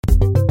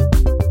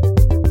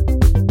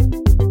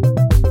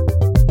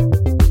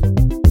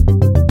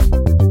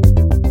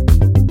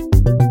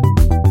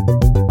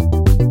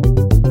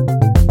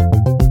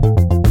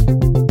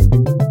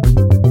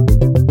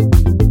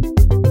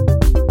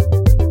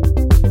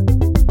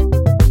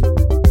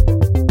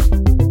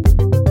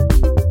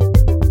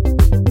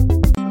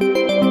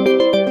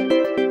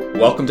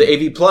welcome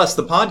to AV Plus,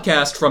 the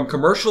podcast from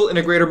Commercial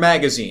Integrator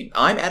Magazine.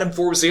 I'm Adam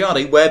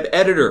Forziati, web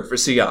editor for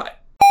CI.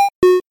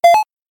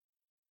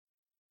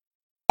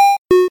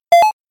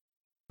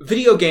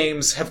 Video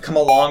games have come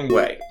a long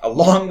way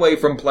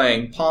from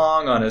playing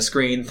Pong on a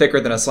screen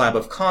thicker than a slab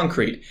of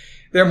concrete.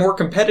 They're more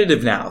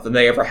competitive now than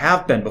they ever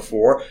have been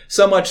before,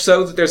 so much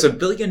so that there's a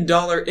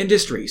billion-dollar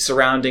industry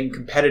surrounding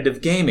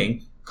competitive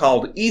gaming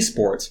called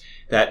esports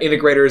that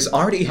integrators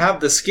already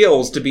have the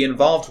skills to be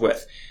involved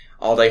with.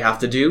 All they have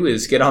to do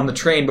is get on the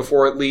train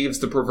before it leaves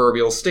the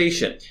proverbial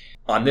station.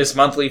 On this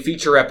monthly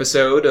feature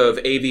episode of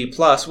AV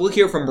Plus, we'll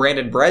hear from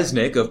Brandon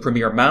Bresnick of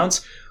Premier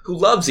Mounts, who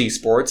loves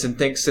esports and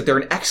thinks that they're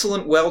an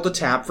excellent well to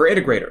tap for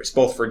integrators,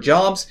 both for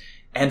jobs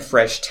and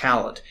fresh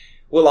talent.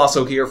 We'll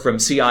also hear from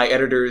CI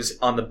editors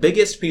on the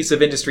biggest piece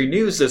of industry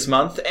news this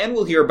month, and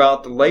we'll hear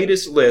about the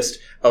latest list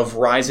of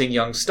rising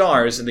young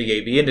stars in the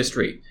AV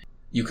industry.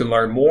 You can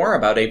learn more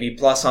about AV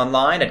Plus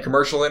online at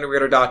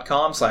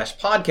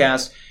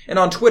commercialintegrator.com/podcast and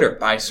on Twitter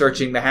by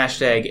searching the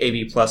hashtag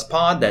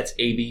AVPlusPod, that's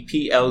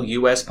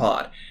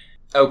AVPLUSPod.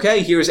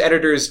 Okay, here's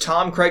editors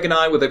Tom, Craig, and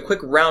I with a quick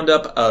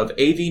roundup of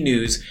AV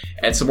news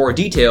and some more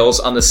details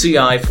on the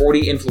CI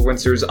 40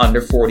 Influencers Under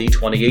 40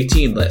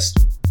 2018 list.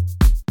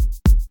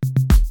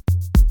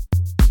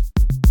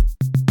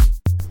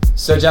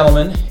 So,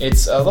 gentlemen,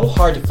 it's a little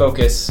hard to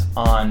focus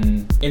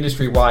on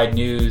industry-wide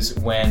news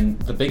when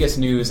the biggest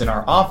news in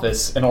our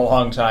office in a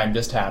long time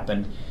just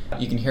happened.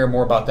 You can hear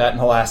more about that in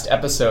the last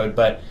episode,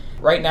 but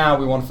right now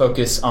we want to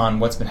focus on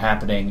what's been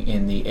happening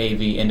in the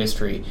AV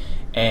industry.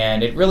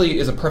 And it really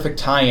is a perfect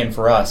tie-in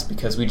for us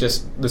because we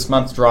just, this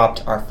month,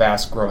 dropped our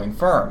fast-growing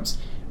firms.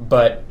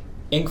 But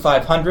Inc.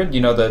 500,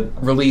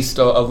 released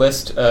a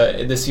list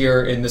this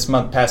year in this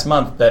past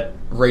month that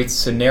rates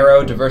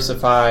Cinero,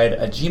 Diversified,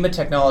 Ajima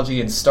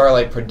Technology, and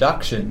Starlight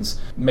Productions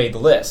made the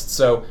list.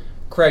 So,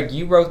 Craig,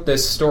 you wrote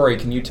this story.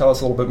 Can you tell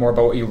us a little bit more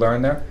about what you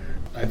learned there?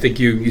 I think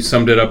you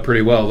summed it up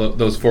pretty well.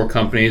 Those four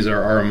companies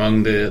are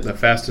among the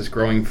fastest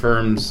growing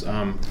firms,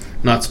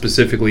 not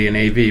specifically in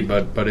AV,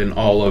 but in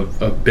all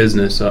of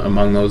business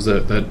among those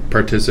that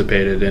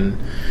participated in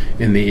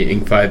the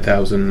Inc.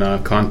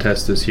 5000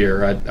 contest this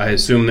year. I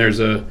assume there's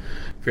a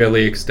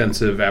fairly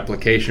extensive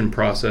application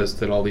process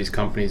that all these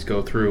companies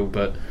go through,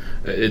 but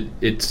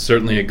it's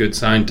certainly a good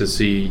sign to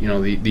see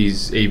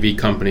these AV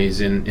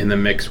companies in the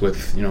mix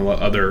with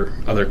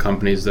other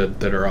companies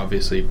that are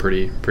obviously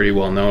pretty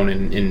well known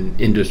in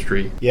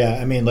industry. Yeah,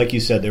 I mean, like you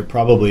said, there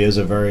probably is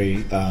a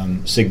very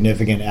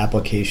significant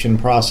application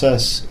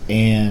process,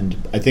 and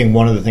I think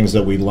one of the things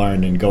that we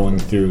learned in going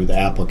through the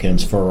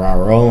applicants for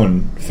our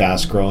own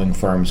fast-growing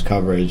firms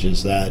coverage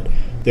is that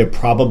there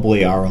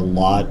probably are a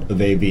lot of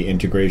AV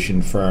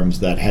integration firms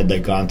that, had they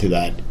gone through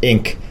that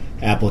Inc.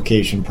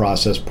 application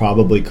process,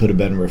 probably could have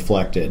been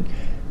reflected.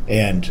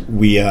 And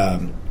we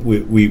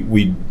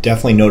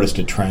definitely noticed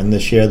a trend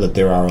this year that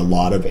there are a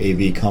lot of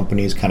AV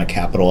companies kind of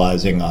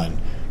capitalizing on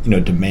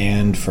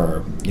demand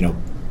for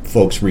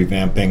folks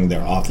revamping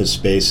their office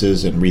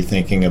spaces and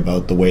rethinking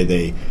about the way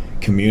they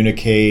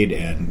communicate.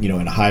 And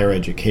in higher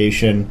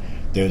education,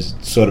 there's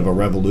sort of a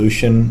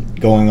revolution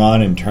going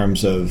on in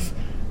terms of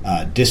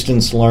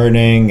distance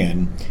learning,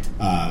 and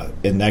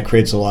that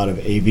creates a lot of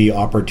AV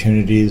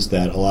opportunities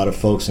that a lot of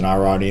folks in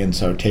our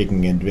audience are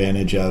taking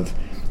advantage of.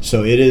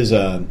 So it is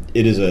a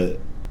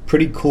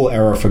pretty cool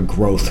era for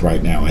growth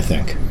right now, I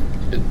think.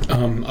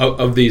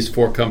 Of these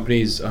four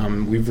companies,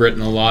 we've written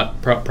a lot,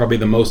 probably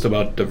the most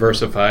about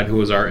Diversified, who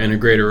was our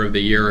integrator of the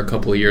year a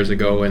couple of years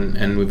ago,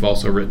 and we've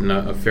also written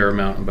a fair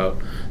amount about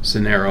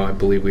Cinero. I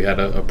believe we had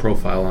a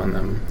profile on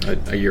them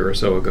a year or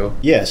so ago.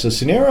 Yeah, so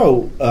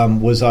Cinero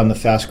was on the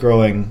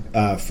fast-growing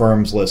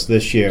firms list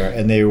this year,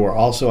 and they were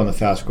also on the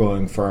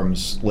fast-growing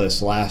firms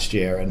list last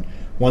year. And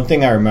one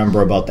thing I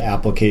remember about the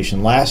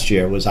application last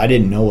year was I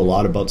didn't know a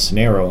lot about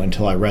Cinero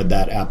until I read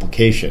that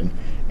application.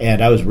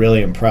 And I was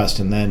really impressed.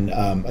 And then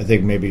I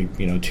think maybe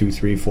 2,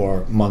 3,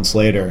 4 months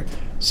later,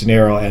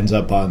 Cinero ends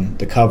up on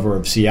the cover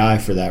of CI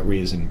for that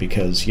reason,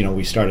 because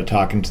we started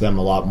talking to them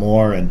a lot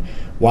more. And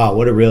wow,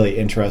 what a really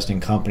interesting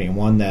company, and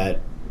one that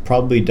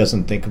probably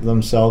doesn't think of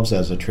themselves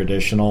as a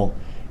traditional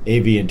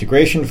AV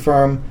integration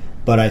firm.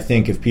 But I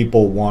think if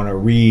people want to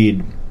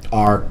read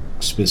our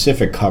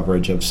specific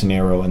coverage of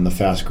Cinero and the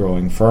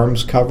fast-growing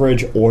firms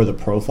coverage, or the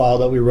profile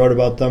that we wrote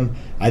about them,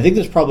 I think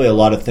there's probably a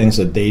lot of things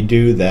that they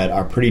do that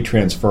are pretty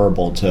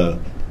transferable to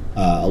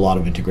a lot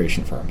of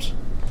integration firms.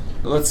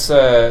 Let's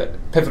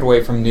pivot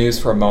away from news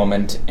for a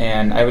moment,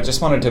 and I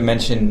just wanted to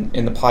mention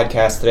in the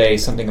podcast today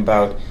something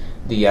about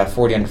the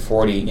 40 under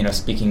 40,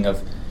 speaking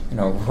of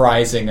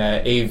rising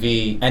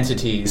AV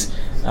entities.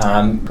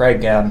 Craig,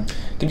 can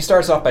you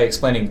start us off by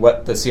explaining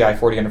what the CI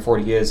 40 under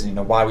 40 is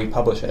and why we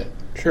publish it?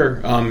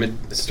 Sure.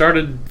 It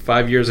started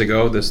 5 years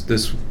ago.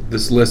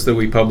 This list that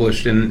we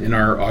published in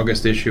our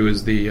August issue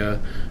is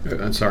in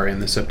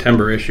the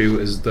September issue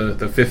is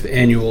the fifth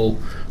annual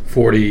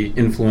 40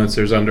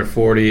 influencers under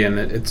 40, and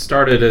it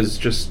started as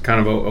just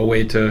kind of a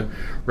way to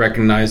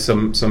recognize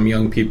some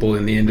young people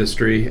in the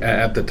industry.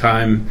 At the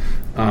time,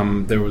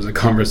 there was a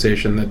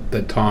conversation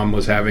that Tom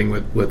was having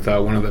with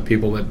one of the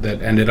people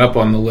that ended up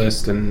on the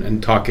list,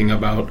 and talking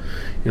about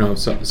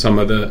some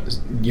of the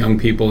young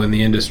people in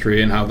the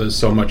industry and how there's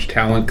so much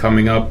talent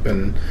coming up,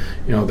 and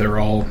they're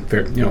all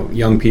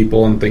young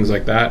people and things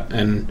like that.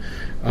 And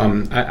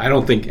I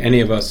don't think any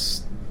of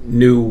us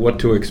knew what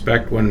to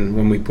expect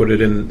when we put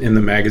it in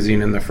the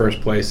magazine in the first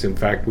place. In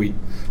fact, we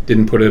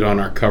didn't put it on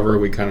our cover.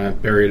 We kind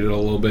of buried it a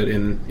little bit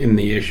in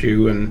the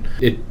issue, and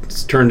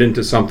it's turned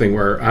into something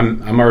where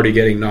I'm already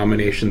getting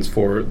nominations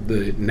for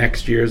the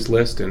next year's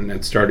list, and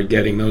it started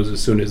getting those as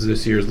soon as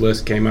this year's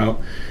list came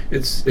out.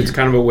 It's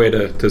kind of a way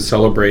to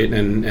celebrate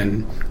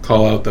and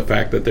call out the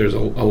fact that there's a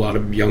lot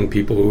of young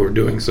people who are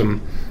doing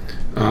some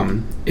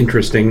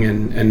interesting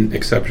and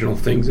exceptional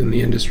things in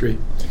the industry.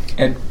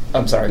 And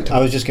I'm sorry, Tom.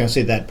 I was just going to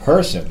say that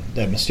person,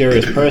 that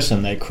mysterious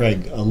person that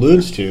Craig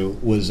alludes to,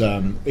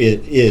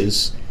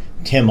 is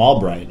Tim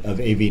Albright of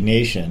AV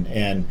Nation.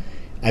 And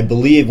I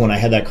believe when I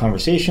had that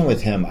conversation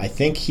with him, I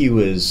think he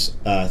was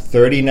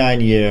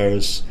 39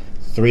 years,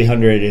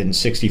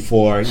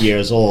 364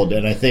 years old.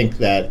 And I think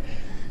that...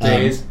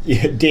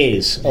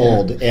 days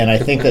old. And I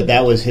think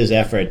that was his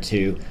effort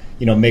to,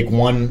 make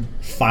one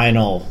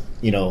final...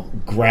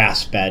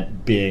 grasp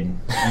at being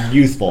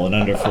youthful and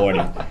under 40,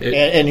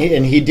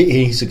 and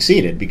he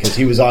succeeded, because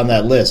he was on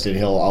that list, and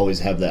he'll always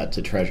have that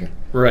to treasure.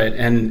 Right,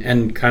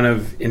 and kind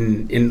of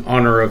in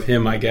honor of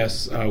him, I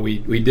guess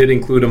we did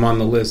include him on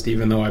the list,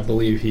 even though I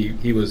believe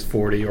he was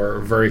 40 or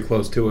very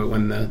close to it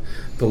when the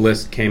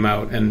list came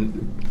out,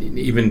 and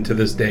even to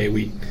this day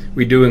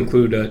we do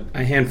include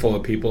a handful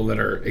of people that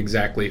are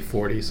exactly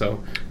 40.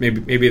 So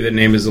maybe the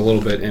name is a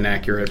little bit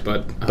inaccurate,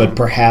 but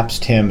perhaps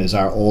Tim is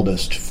our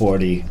oldest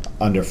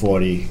under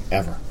 40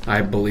 ever.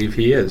 I believe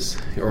he is,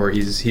 or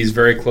he's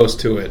very close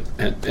to it,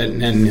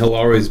 and he'll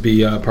always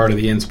be part of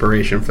the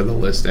inspiration for the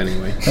list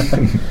anyway.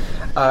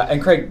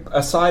 And Craig,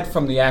 aside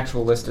from the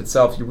actual list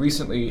itself, you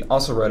recently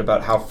also wrote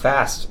about how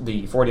fast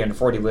the 40 under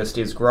 40 list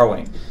is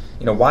growing.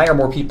 Why are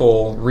more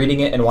people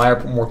reading it, and why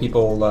are more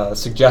people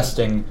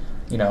suggesting,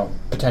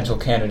 potential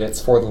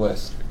candidates for the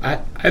list?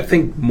 I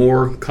think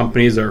more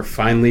companies are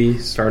finally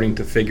starting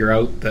to figure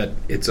out that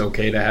it's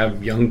okay to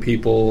have young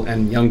people,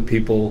 and young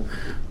people,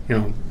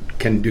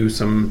 can do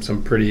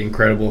some pretty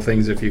incredible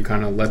things if you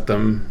kind of let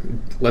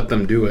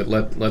them do it,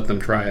 let them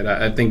try it.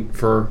 I think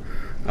for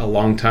a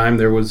long time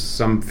there was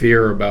some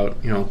fear about,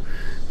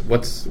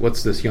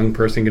 what's this young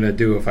person going to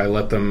do if I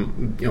let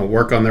them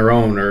work on their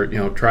own,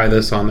 or try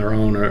this on their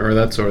own, or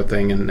that sort of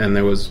thing, and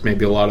there was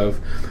maybe a lot of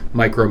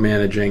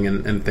micromanaging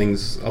and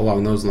things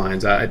along those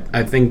lines.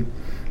 I think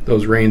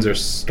those reins are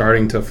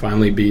starting to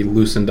finally be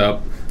loosened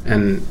up,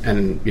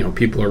 and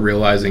people are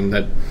realizing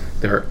that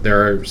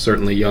there are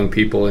certainly young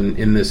people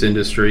in this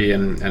industry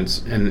and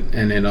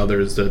in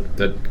others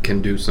that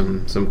can do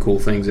some cool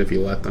things if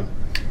you let them.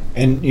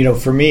 And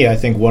for me, I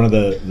think one of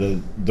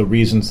the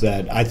reasons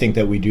that I think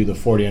that we do the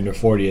 40 under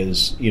 40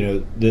 is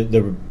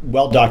the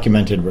well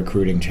documented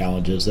recruiting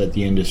challenges that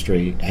the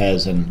industry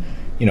has, and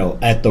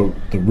at the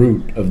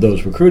root of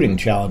those recruiting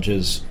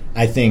challenges,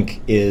 I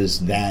think,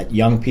 is that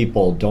young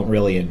people don't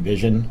really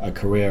envision a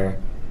career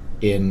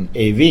in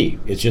AV.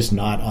 It's just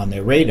not on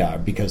their radar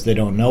because they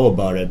don't know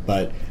about it.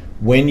 But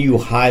when you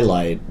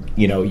highlight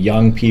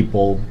young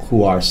people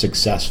who are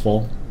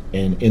successful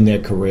in their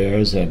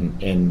careers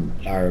and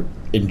are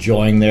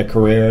enjoying their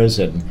careers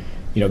and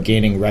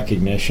gaining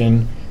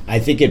recognition, I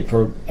think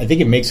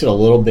it makes it a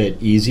little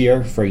bit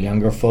easier for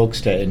younger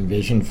folks to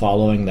envision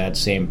following that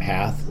same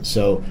path.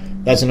 So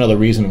that's another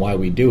reason why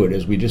we do it,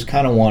 is we just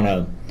kind of want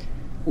to,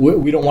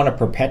 we don't want to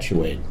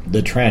perpetuate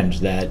the trend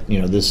that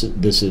this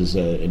is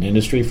an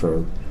industry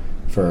for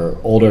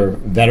older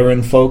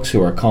veteran folks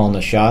who are calling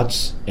the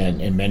shots,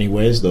 and in many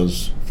ways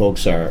those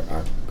folks are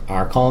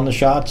calling the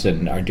shots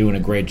and are doing a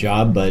great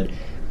job, but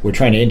we're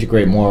trying to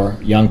integrate more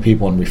young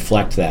people and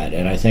reflect that,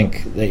 and I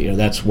think that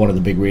that's one of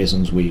the big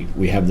reasons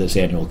we have this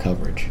annual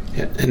coverage.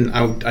 Yeah, and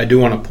I do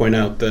want to point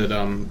out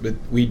that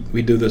we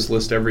do this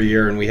list every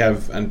year, and we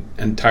have an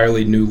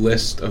entirely new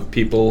list of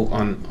people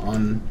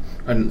on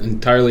an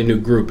entirely new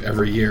group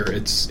every year.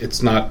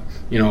 It's not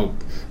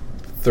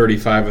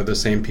 35 of the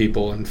same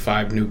people and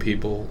 5 new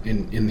people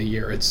in the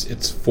year.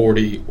 It's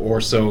 40 or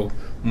so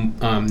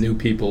new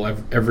people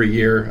every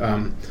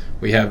year.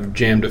 We have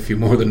jammed a few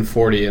more than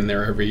 40 in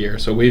there every year.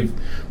 So we've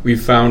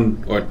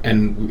found,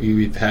 and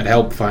we've had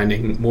help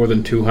finding more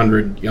than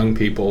 200 young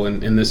people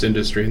in this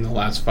industry in the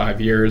last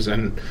 5 years.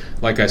 And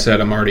like I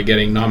said, I'm already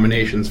getting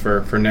nominations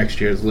for next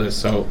year's list.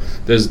 So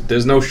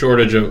there's no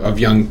shortage of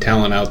young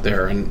talent out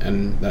there,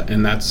 and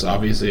that's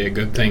obviously a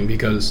good thing,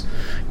 because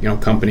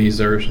companies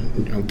are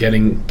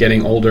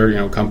getting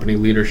older. Company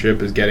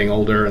leadership is getting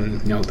older, and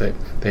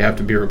they have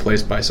to be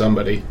replaced by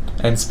somebody.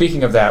 And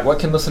speaking of that, what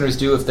can listeners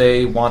do if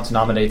they want to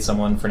nominate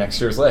someone for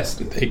next year's list?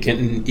 They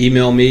can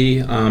email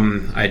me.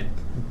 I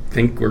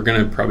think we're going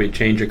to probably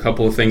change a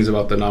couple of things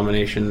about the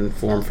nomination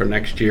form for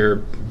next year,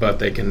 but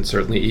they can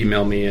certainly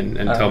email me and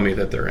tell me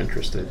that they're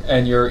interested.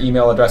 And your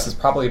email address is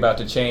probably about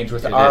to change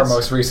with our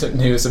most recent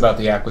news about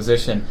the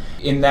acquisition.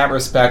 In that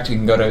respect, you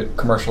can go to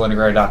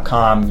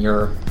commercialintegrator.com.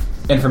 Your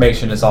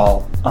information is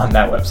all on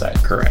that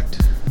website. Correct.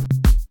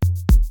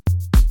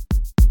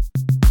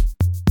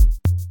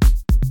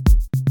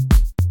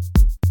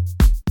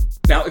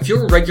 Now, if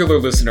you're a regular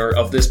listener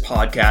of this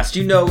podcast,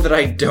 you know that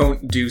I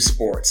don't do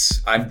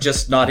sports. I'm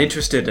just not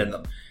interested in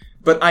them.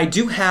 But I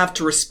do have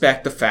to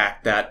respect the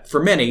fact that,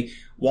 for many,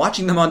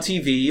 watching them on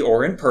TV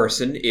or in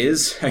person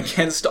is,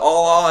 against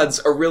all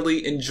odds, a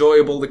really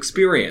enjoyable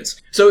experience.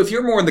 So if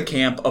you're more in the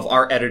camp of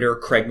our editor,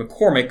 Craig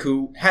McCormick,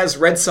 who has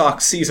Red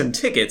Sox season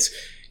tickets,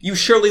 you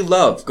surely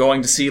love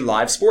going to see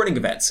live sporting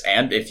events.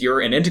 And if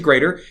you're an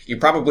integrator, you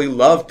probably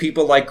love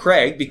people like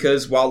Craig,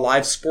 because while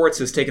live sports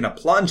has taken a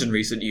plunge in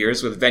recent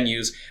years with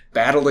venues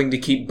battling to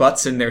keep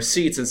butts in their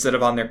seats instead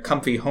of on their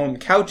comfy home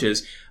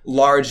couches,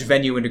 large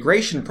venue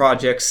integration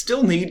projects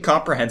still need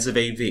comprehensive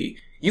AV.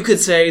 You could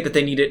say that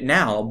they need it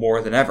now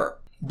more than ever.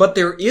 But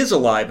there is a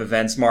live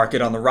events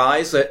market on the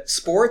rise that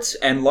sports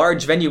and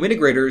large venue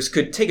integrators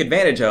could take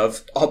advantage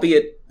of,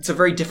 albeit it's a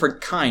very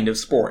different kind of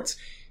sports.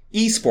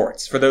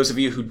 Esports, for those of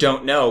you who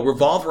don't know,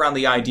 revolve around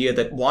the idea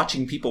that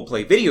watching people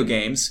play video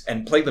games,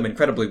 and play them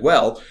incredibly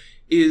well,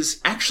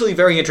 is actually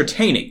very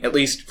entertaining. At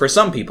least for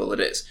some people it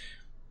is.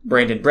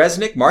 Brandon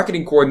Bresnick,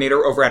 marketing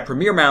coordinator over at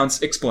Premier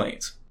Mounts,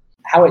 explains.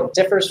 How it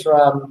differs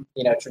from,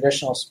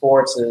 traditional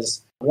sports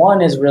is,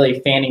 one is really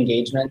fan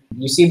engagement.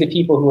 You see the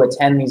people who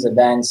attend these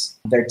events,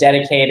 they're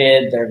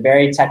dedicated, they're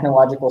very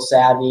technological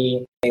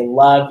savvy, they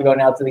love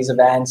going out to these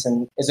events,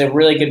 and it's a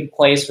really good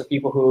place for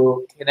people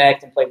who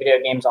connect and play video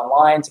games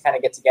online to kind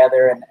of get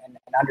together and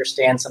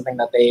understand something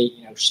that they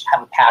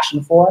have a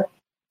passion for.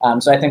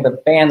 So I think the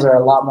fans are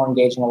a lot more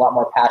engaging, a lot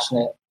more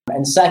passionate.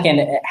 And second,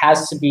 it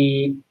has to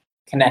be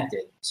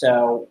connected.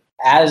 So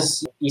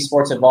as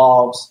esports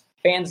evolves,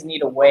 fans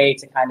need a way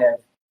to kind of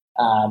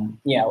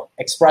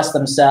express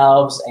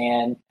themselves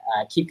and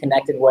keep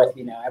connected with,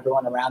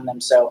 everyone around them.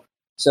 So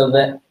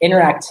the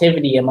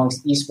interactivity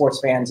amongst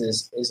esports fans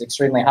is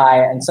extremely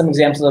high. And some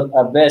examples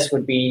of this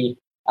would be,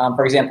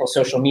 for example,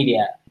 social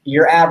media.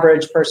 Your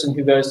average person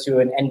who goes to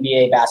an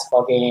NBA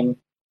basketball game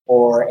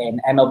or an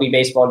MLB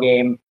baseball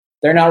game,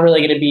 they're not really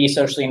going to be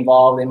socially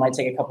involved. They might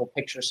take a couple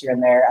pictures here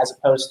and there, as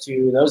opposed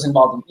to those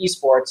involved in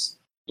esports.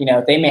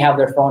 They may have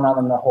their phone on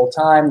them the whole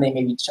time. They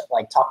may be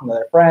talking to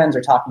their friends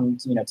or talking,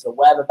 to the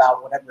web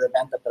about whatever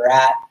event that they're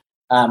at.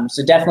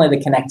 So definitely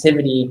the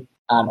connectivity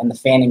and the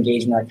fan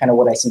engagement are kind of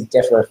what I see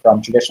differ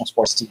from traditional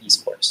sports to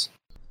esports.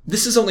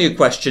 This is only a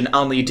question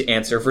I'll need to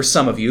answer for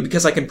some of you,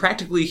 because I can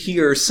practically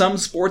hear some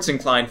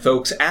sports-inclined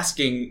folks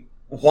asking,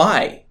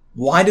 why?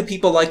 Why do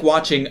people like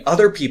watching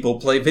other people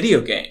play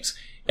video games?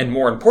 And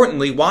more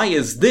importantly, why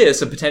is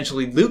this a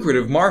potentially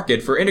lucrative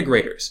market for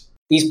integrators?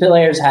 These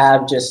players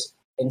have just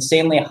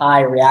insanely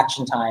high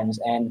reaction times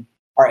and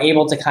are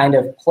able to kind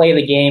of play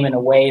the game in a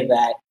way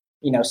that,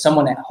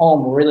 someone at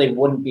home really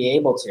wouldn't be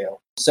able to.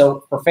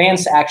 So for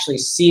fans to actually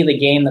see the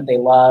game that they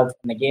love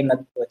and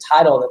the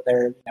title that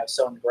they're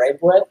so engraved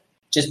with,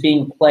 just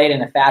being played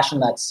in a fashion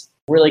that's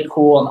really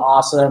cool and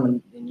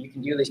awesome, and you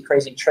can do these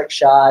crazy trick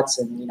shots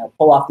and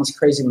pull off these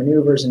crazy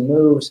maneuvers and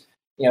moves,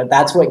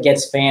 that's what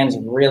gets fans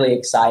really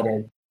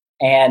excited.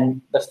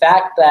 And the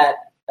fact that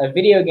a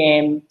video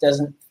game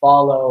doesn't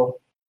follow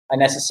a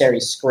necessary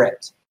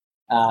script.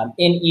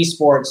 In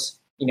esports,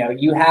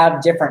 you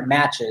have different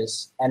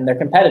matches and they're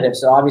competitive.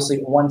 So obviously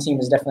one team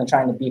is definitely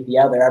trying to beat the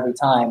other every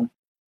time,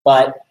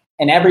 but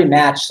in every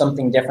match,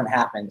 something different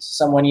happens.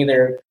 Someone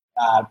either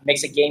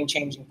makes a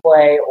game-changing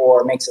play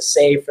or makes a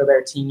save for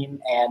their team.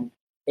 And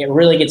it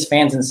really gets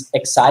fans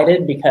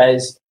excited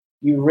because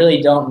you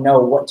really don't know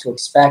what to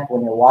expect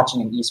when you're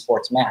watching an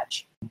esports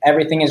match.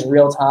 Everything is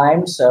real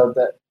time. So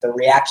the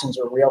reactions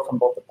are real from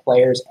both the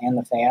players and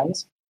the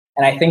fans.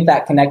 And I think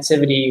that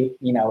connectivity,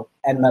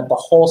 and the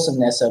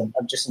wholesomeness of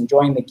just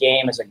enjoying the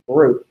game as a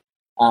group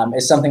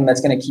is something that's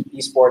going to keep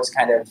esports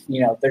kind of,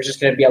 there's just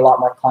going to be a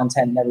lot more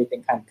content and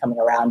everything kind of coming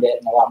around it,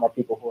 and a lot more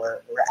people who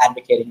are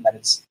advocating that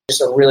it's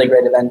just a really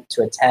great event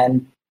to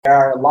attend. There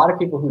are a lot of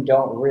people who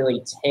don't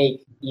really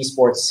take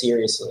esports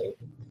seriously.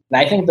 And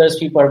I think those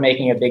people are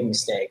making a big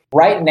mistake.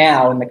 Right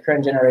now, in the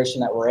current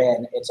generation that we're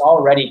in, it's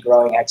already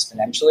growing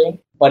exponentially,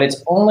 but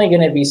it's only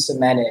going to be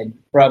cemented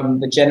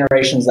from the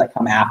generations that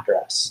come after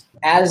us.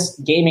 As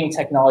gaming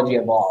technology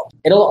evolves,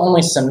 it'll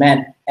only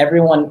cement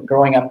everyone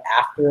growing up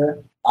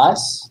after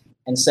us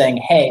and saying,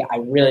 hey, I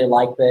really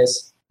like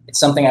this. It's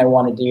something I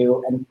want to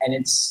do. And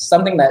it's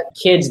something that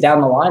kids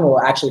down the line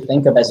will actually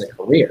think of as a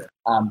career.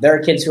 There are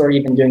kids who are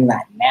even doing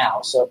that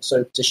now. So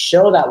to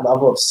show that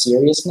level of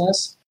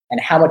seriousness and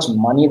how much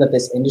money that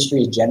this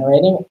industry is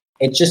generating,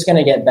 it's just going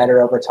to get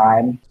better over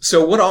time.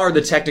 So what are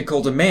the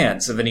technical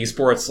demands of an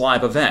esports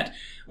live event?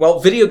 Well,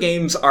 video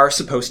games are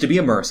supposed to be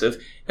immersive,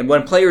 and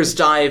when players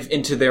dive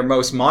into their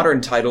most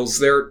modern titles,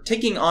 they're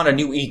taking on a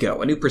new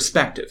ego, a new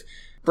perspective.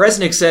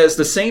 Bresnik says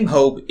the same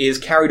hope is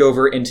carried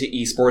over into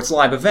esports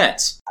live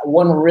events.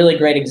 One really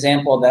great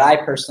example that I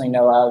personally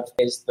know of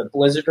is the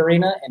Blizzard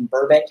Arena in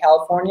Burbank,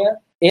 California.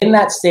 In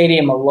that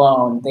stadium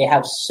alone, they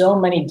have so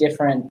many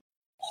different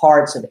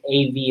parts of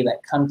AV that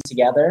come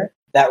together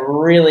that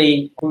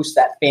really boost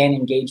that fan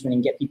engagement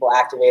and get people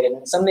activated.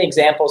 And some of the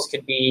examples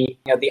could be,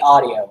 the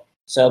audio.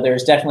 So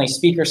there's definitely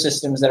speaker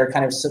systems that are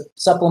kind of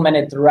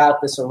supplemented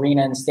throughout this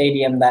arena and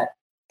stadium that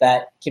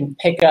can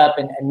pick up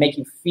and make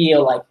you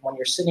feel like when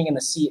you're sitting in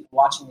the seat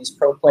watching these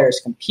pro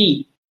players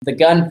compete, the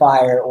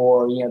gunfire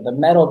or the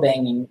metal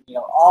banging,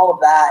 all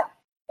of that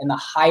and the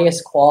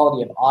highest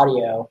quality of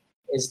audio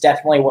is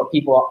definitely what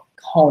people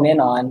hone in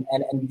on.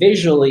 And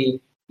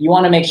visually, you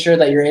want to make sure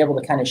that you're able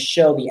to kind of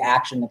show the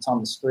action that's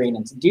on the screen.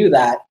 And to do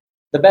that,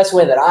 the best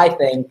way that I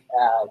think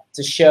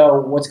to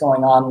show what's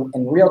going on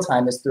in real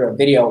time is through a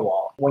video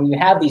wall. When you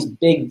have these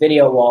big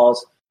video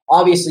walls,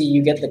 obviously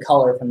you get the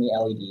color from the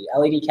LED.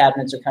 LED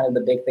cabinets are kind of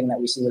the big thing that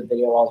we see with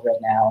video walls right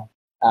now.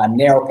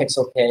 Narrow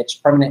pixel pitch,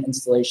 permanent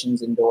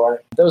installations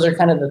indoor. Those are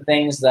kind of the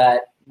things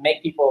that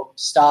make people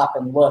stop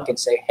and look and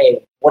say,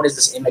 hey, what is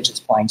this image that's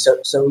playing?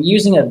 So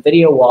using a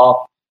video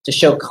wall to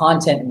show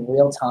content in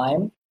real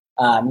time,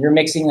 you're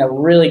mixing a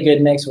really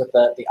good mix with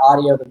the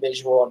audio, the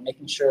visual, and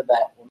making sure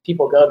that when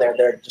people go there,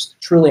 they're just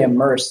truly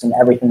immersed in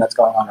everything that's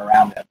going on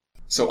around them.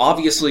 So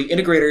obviously,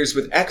 integrators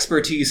with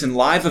expertise in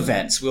live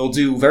events will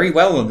do very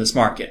well in this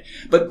market.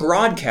 But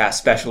broadcast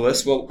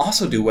specialists will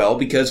also do well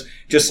because,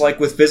 just like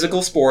with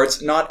physical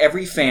sports, not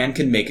every fan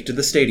can make it to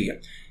the stadium.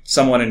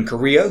 Someone in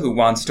Korea who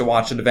wants to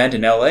watch an event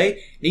in LA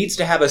needs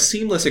to have a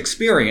seamless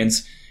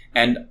experience,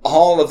 and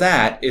all of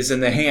that is in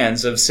the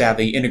hands of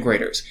savvy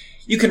integrators.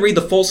 You can read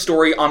the full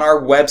story on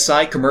our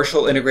website,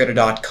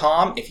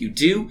 commercialintegrator.com. If you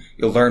do,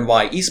 you'll learn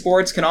why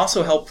esports can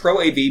also help Pro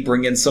AV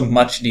bring in some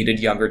much-needed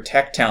younger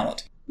tech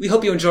talent. We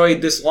hope you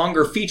enjoyed this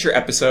longer feature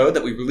episode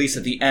that we release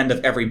at the end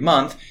of every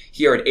month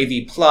here at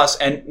AV Plus,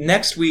 and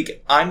next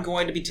week I'm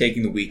going to be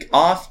taking the week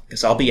off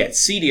because I'll be at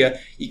CEDIA.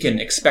 You can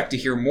expect to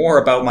hear more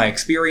about my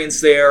experience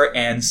there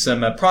and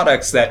some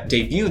products that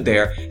debuted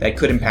there that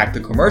could impact the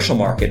commercial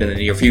market in the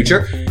near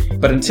future.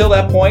 But until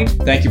that point,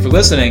 thank you for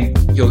listening.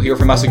 You'll hear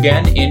from us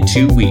again in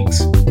 2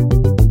 weeks.